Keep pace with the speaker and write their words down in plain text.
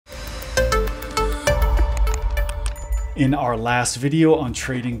In our last video on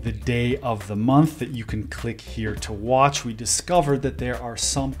trading the day of the month that you can click here to watch, we discovered that there are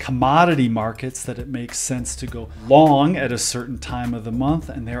some commodity markets that it makes sense to go long at a certain time of the month,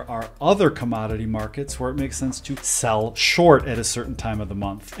 and there are other commodity markets where it makes sense to sell short at a certain time of the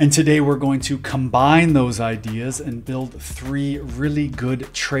month. And today we're going to combine those ideas and build three really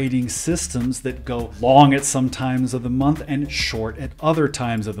good trading systems that go long at some times of the month and short at other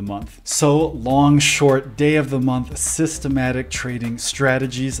times of the month. So long, short, day of the month, systematic trading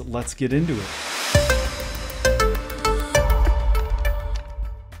strategies. Let's get into it.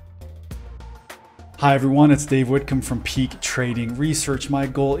 Hi everyone, it's Dave Whitcomb from Peak Trading Research. My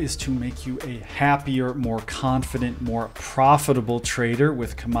goal is to make you a happier, more confident, more profitable trader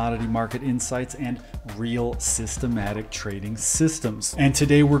with commodity market insights and real systematic trading systems. And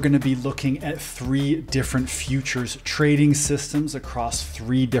today we're going to be looking at three different futures trading systems across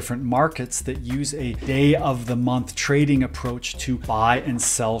three different markets that use a day of the month trading approach to buy and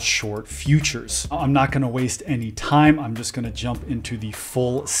sell short futures. I'm not going to waste any time. I'm just going to jump into the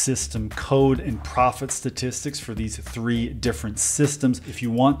full system code and profit statistics for these three different systems. If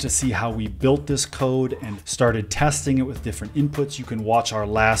you want to see how we built this code and started testing it with different inputs, you can watch our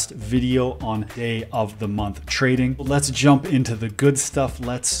last video on day of the month trading. Let's jump into the good stuff.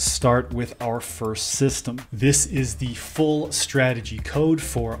 Let's start with our first system. This is the full strategy code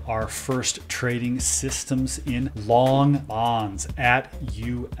for our first trading systems in long bonds at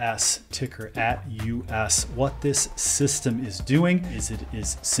US, ticker at US. What this system is doing is it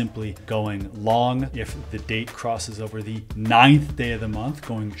is simply going long if the date crosses over the 9th day of the month,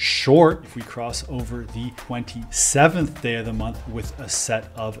 going short if we cross over the 27th day of the month with a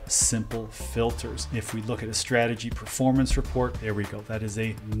set of simple filters. If we look at a strategy performance report, there we go. That is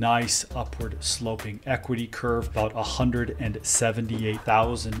a nice upward sloping equity curve, about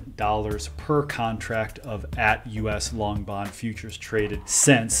 $178,000 per contract of at US long bond futures traded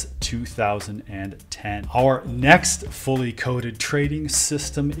since 2010. Our next fully coded trading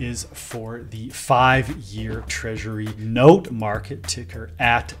system is for the 5-year Treasury note market, ticker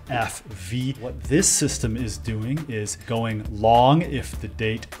at FV. What this system is doing is going long if the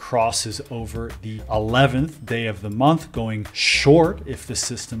date crosses over the 11th day of the month, going short if the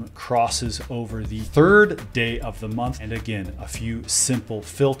system crosses over the 3rd day of the month, and again, a few simple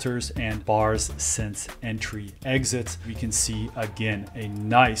filters and bars since entry exits. We can see again a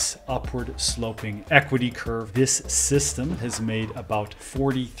nice upward sloping equity curve. This system has made about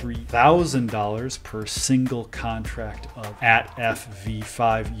 $43,000 per single contract of at FV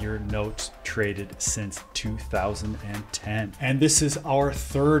 5-year notes traded since 2010. And this is our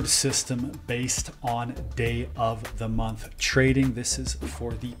third system based on day of the month trading. This is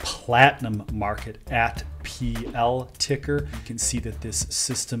for the platinum market at PL, ticker. You can see that this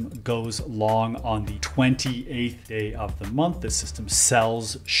system goes long on the 28th day of the month. The system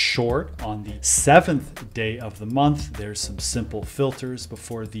sells short on the 7th day of the month. There's some simple filters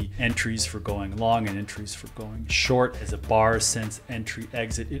before the entries for going long and entries for going short. As a bar since entry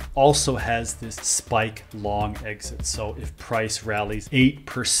exit, it also has this spike long exit. So if price rallies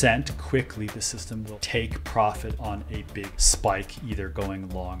 8% quickly, the system will take profit on a big spike, either going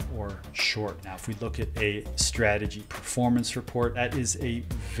long or short. Now, if we look at a strategy performance report, that is a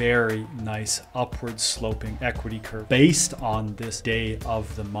very nice upward sloping equity curve based on this day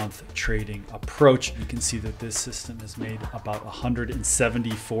of the month trading approach. You can see that this system has made about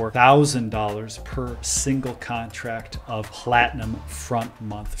 $174,000 per single contract of platinum front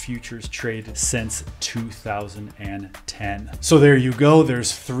month futures traded since 2010. So there you go.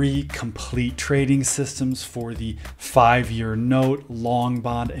 There's three complete trading systems for the 5-year note, long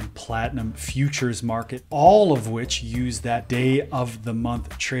bond, and platinum futures market, all of which use that day of the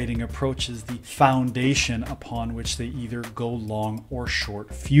month trading approach as the foundation upon which they either go long or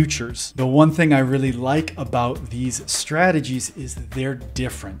short futures. The one thing I really like about these strategies is they're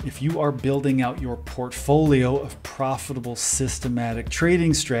different. If you are building out your portfolio of profitable systematic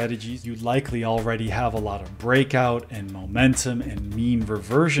trading strategies, you likely already have a lot of breakout and momentum and mean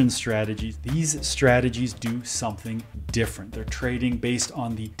reversion strategies. These strategies do something different. They're trading based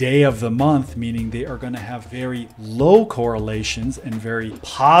on the day of the month, meaning they are going to have very low correlations and very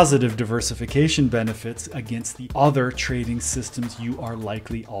positive diversification benefits against the other trading systems you are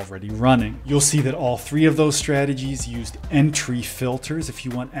likely already running. You'll see that all three of those strategies used entry filters. If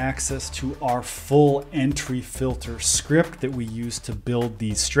you want access to our full entry filter script that we use to build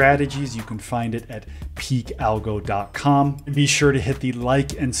these strategies, you can find it at peakalgo.com. Be sure to hit the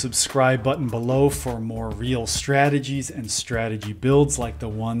like and subscribe button below for more real strategies and strategy builds like the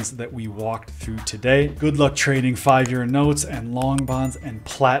ones that we walked through today. Good luck trading 5-year notes and long bonds and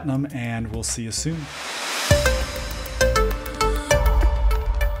platinum, and we'll see you soon.